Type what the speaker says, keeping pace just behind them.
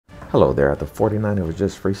Hello there, the 4090 was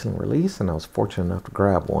just recently released and I was fortunate enough to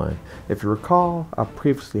grab one. If you recall, I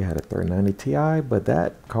previously had a 3090 Ti, but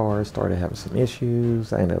that card started having some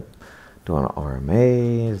issues. I ended up doing an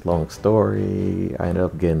RMA, it's a long story. I ended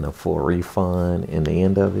up getting a full refund in the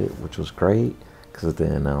end of it, which was great, because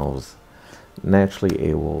then I was naturally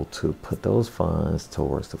able to put those funds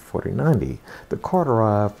towards the 4090. The card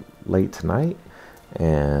arrived late tonight,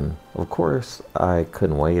 and of course I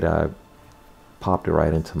couldn't wait. I popped it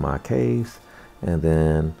right into my case, and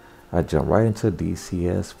then I jumped right into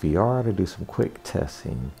DCS VR to do some quick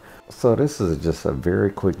testing. So this is just a very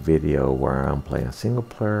quick video where I'm playing single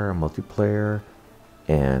player, multiplayer,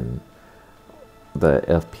 and the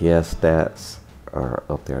FPS stats are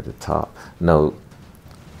up there at the top. Note,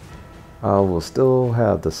 I will still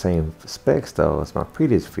have the same specs though as my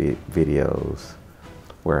previous videos,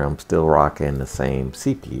 where I'm still rocking the same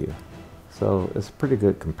CPU. So it's a pretty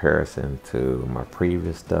good comparison to my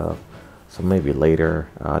previous stuff. So maybe later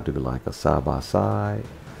I'll do like a side by side.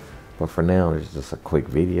 But for now, it's just a quick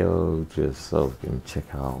video just so you can check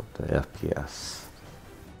out the FPS.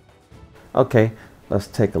 Okay, let's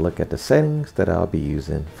take a look at the settings that I'll be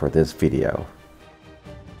using for this video.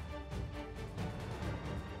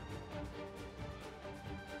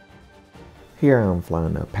 Here I'm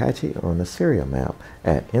flying the Apache on the Syria map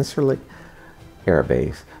at Incirlik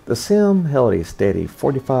AB. The sim held a steady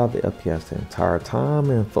 45 FPS the entire time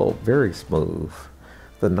and felt very smooth.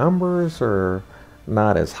 The numbers are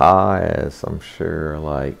not as high as I'm sure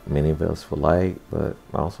like many of us would like, but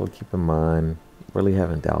also keep in mind, really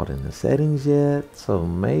haven't dialed in the settings yet, so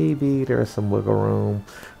maybe there's some wiggle room.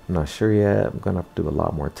 I'm not sure yet. I'm gonna have to do a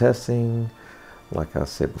lot more testing. Like I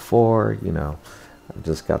said before, you know, I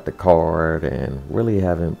just got the card and really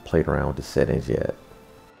haven't played around with the settings yet.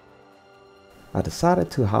 I decided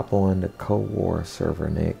to hop on the Cold War server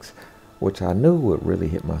next, which I knew would really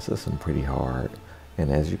hit my system pretty hard. And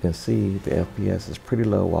as you can see, the FPS is pretty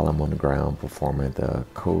low while I'm on the ground performing the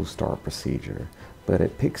cold start procedure. But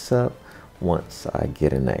it picks up once I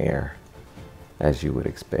get in the air, as you would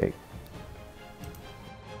expect.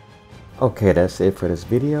 Okay, that's it for this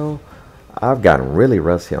video. I've gotten really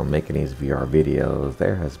rusty on making these VR videos.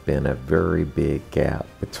 There has been a very big gap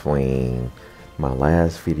between my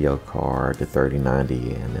last video card, the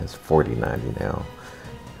 3090, and this 4090 now.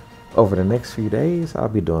 Over the next few days, I'll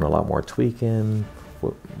be doing a lot more tweaking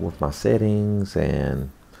with my settings, and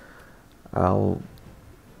I'll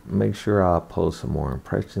make sure I'll post some more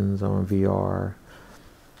impressions on VR.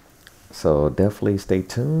 So definitely stay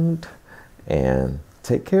tuned and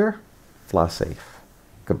take care. Fly safe.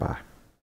 Goodbye.